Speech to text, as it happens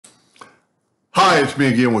Hi, it's me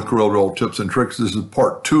again with CorelDraw Tips and Tricks. This is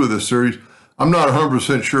part 2 of this series. I'm not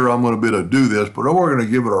 100% sure I'm going to be able to do this, but we're going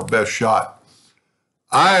to give it our best shot.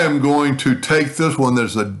 I am going to take this one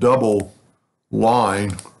that's a double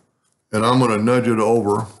line, and I'm going to nudge it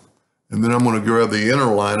over, and then I'm going to grab the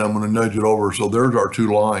inner line, I'm going to nudge it over, so there's our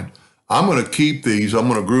two lines. I'm going to keep these, I'm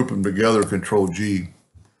going to group them together, Control G.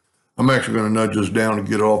 I'm actually going to nudge this down to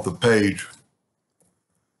get it off the page.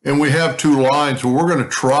 And we have two lines, so we're going to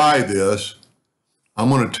try this. I'm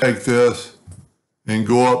going to take this and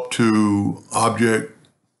go up to Object,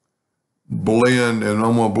 Blend, and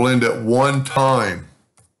I'm going to blend it one time.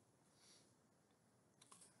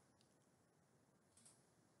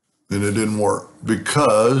 And it didn't work.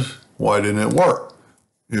 Because, why didn't it work?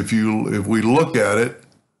 If we look at it,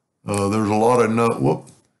 there's a lot of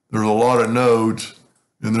nodes,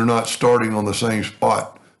 and they're not starting on the same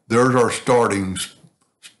spot. There's our starting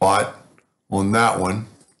spot on that one.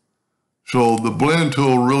 So the blend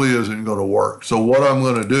tool really isn't going to work. So what I'm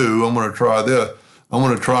going to do, I'm going to try this. I'm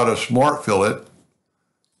going to try to smart fill it.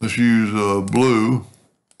 Let's use blue.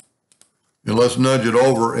 And let's nudge it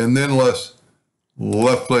over. And then let's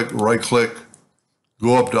left click, right click,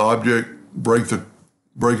 go up to Object, break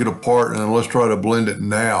it apart, and then let's try to blend it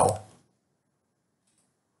now.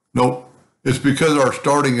 Nope. It's because our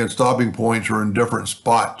starting and stopping points are in different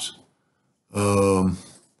spots.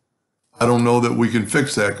 I don't know that we can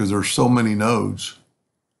fix that because there's so many nodes.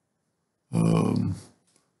 I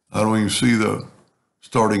don't even see the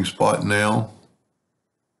starting spot now.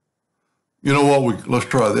 You know what? Let's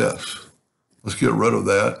try this. Let's get rid of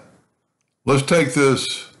that. Let's take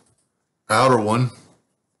this outer one.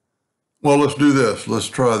 Well, let's do this. Let's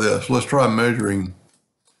try this. Let's try measuring.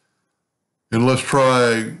 And let's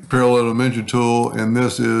try parallel dimension tool. And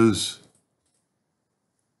this is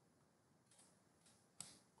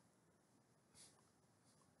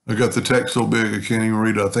I got the text so big I can't even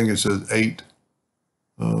read it. I think it says 8.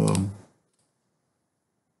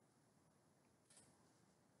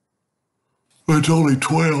 It's only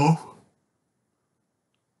 12.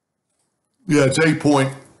 Yeah, it's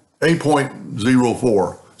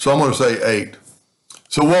 8.04. So I'm going to say 8.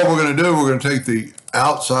 So what we're going to do, we're going to take the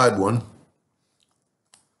outside one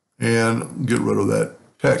and get rid of that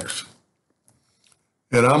text.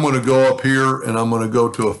 And I'm going to go up here and I'm going to go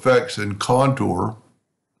to Effects and Contour.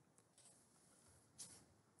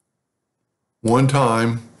 One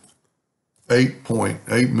time,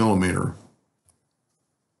 8.8 millimeter.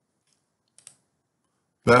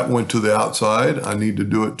 That went to the outside. I need to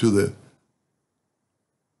do it to the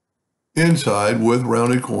inside with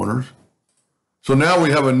rounded corners. So now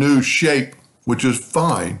we have a new shape, which is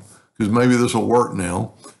fine, because maybe this will work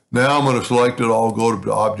now. Now I'm going to select it all, go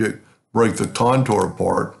to Object, break the contour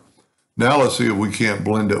apart. Now let's see if we can't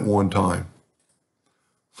blend it one time.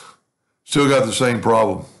 Still got the same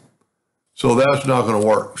problem. So that's not going to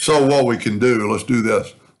work. So what we can do, let's do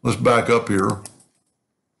this. Let's back up here.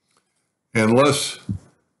 And this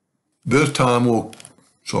time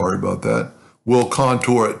sorry about that, we'll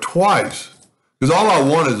contour it twice. Because all I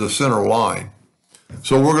want is a center line.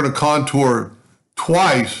 So we're going to contour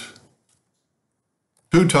twice,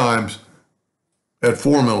 2 times at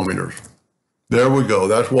 4 millimeters. There we go.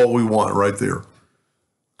 That's what we want right there.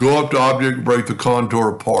 Go up to Object, break the contour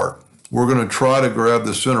apart. We're going to try to grab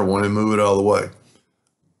the center one and move it out of the way.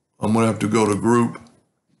 I'm going to have to go to Group,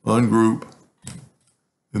 Ungroup,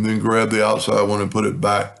 and then grab the outside one and put it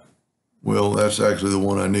back. Well, that's actually the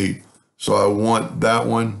one I need. So I want that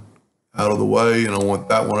one out of the way, and I want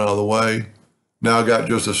that one out of the way. Now I got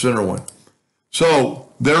just a center one. So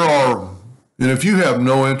and if you have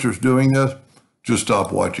no interest doing this, just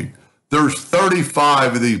stop watching. There's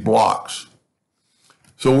 35 of these blocks.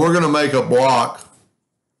 So we're going to make a block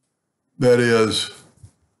that is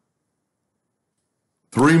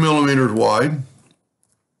 3 millimeters wide.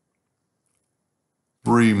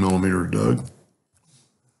 3 millimeters, Doug.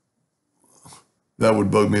 That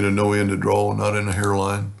would bug me to no end to draw, not in a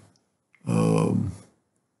hairline.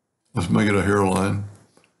 Let's make it a hairline.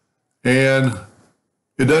 And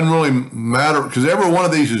it doesn't really matter, because every one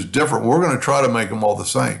of these is different. We're going to try to make them all the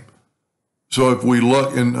same. So if we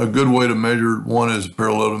look, in a good way to measure, one is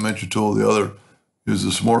parallel dimension tool, the other is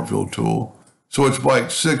the smart fill tool. So it's like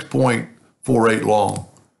 6.48 long.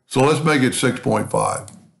 So let's make it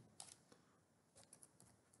 6.5.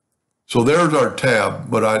 So there's our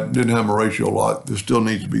tab, but I didn't have a ratio lock. This still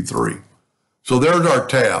needs to be 3. So there's our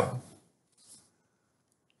tab.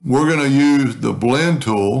 We're going to use the blend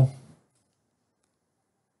tool.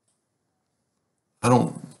 I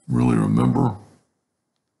don't really remember.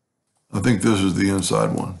 I think this is the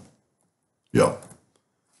inside one. Yep.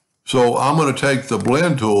 So I'm going to take the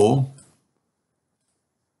blend tool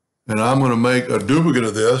And I'm going to make a duplicate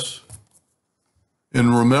of this.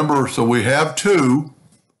 And remember, so we have 2.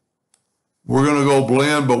 We're going to go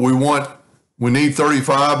blend, but we need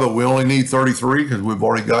 35, but we only need 33 because we've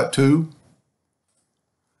already got 2.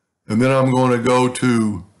 And then I'm going to go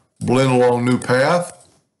to blend along new path,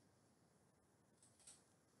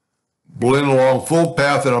 blend along full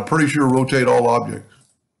path, and I'm pretty sure rotate all objects.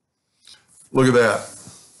 Look at that.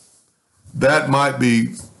 That might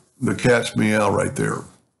be the cat's meow right there.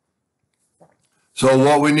 So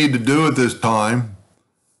what we need to do at this time,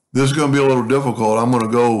 this is going to be a little difficult. I'm going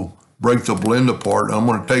to go break the blend apart. I'm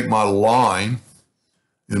going to take my line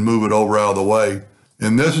and move it over out of the way.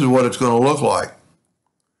 And this is what it's going to look like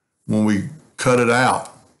when we cut it out.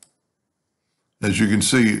 As you can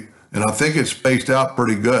see, and I think it's spaced out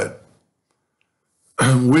pretty good.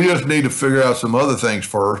 We just need to figure out some other things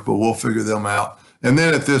first, but we'll figure them out. And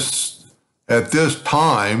then at this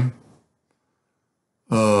time,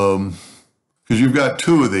 because you've got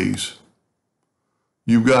 2 of these,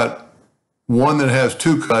 you've got one that has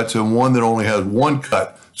 2 cuts and one that only has 1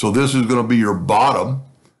 cut. So this is going to be your bottom.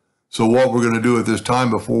 So what we're going to do at this time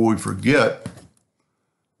before we forget,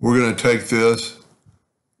 we're going to take this,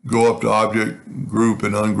 go up to object, group,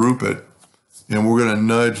 and ungroup it. And we're going to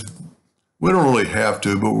nudge. We don't really have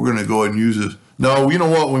to, but we're going to go ahead and use this. No, you know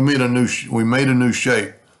what? We made a new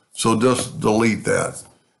shape. So just delete that.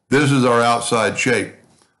 This is our outside shape.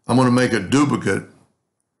 I'm going to make a duplicate.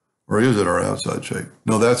 Or is it our outside shape?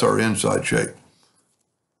 No, that's our inside shape.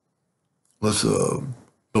 Let's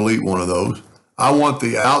delete one of those. I want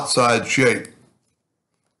the outside shape.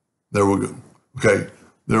 There we go. Okay,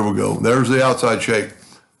 there we go. There's the outside shape.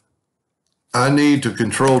 I need to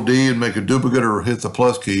Control D and make a duplicate or hit the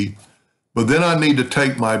plus key. But then I need to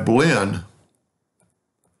take my blend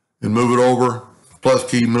and move it over, plus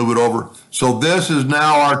key, move it over. So this is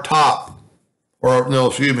now our top, or no,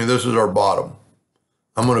 excuse me, this is our bottom.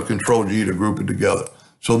 I'm going to Control G to group it together.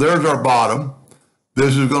 So there's our bottom.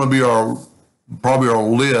 This is going to be probably our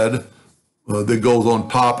lid that goes on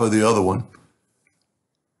top of the other one.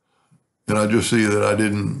 And I just see that I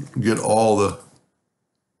didn't get all the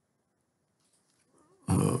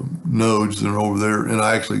nodes that are over there, and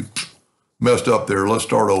I actually messed up there. Let's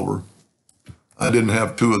start over. I didn't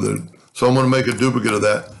have 2 of the, so I'm going to make a duplicate of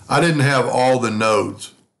that. I didn't have all the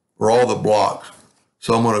nodes or all the blocks.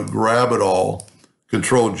 So I'm going to grab it all,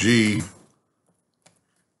 Control G,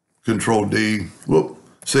 Control D. Whoop.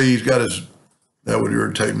 See, he's got his, that would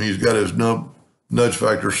irritate me. He's got his nudge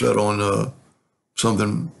factor set on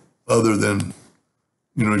something other than,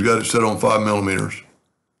 he's got it set on 5 millimeters.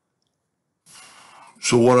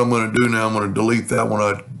 So what I'm going to do now, I'm going to delete that one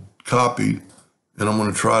I copied, and I'm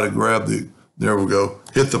going to try to grab there we go,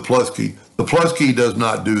 hit the plus key. The plus key does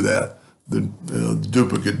not do that, the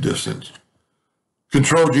duplicate distance.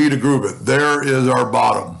 Control G to group it. There is our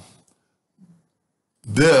bottom.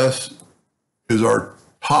 This is our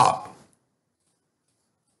top.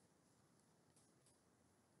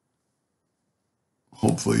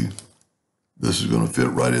 Hopefully this is going to fit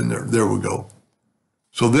right in there. There we go.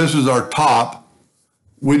 So this is our top.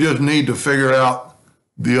 We just need to figure out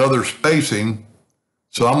the other spacing.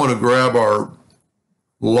 So I'm going to grab our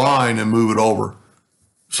line and move it over.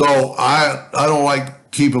 So I don't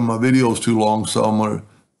like keeping my videos too long, so I'm going to,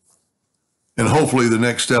 and hopefully the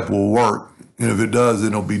next step will work. And if it does,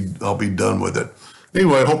 then I'll be done with it.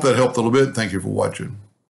 Anyway, I hope that helped a little bit. Thank you for watching.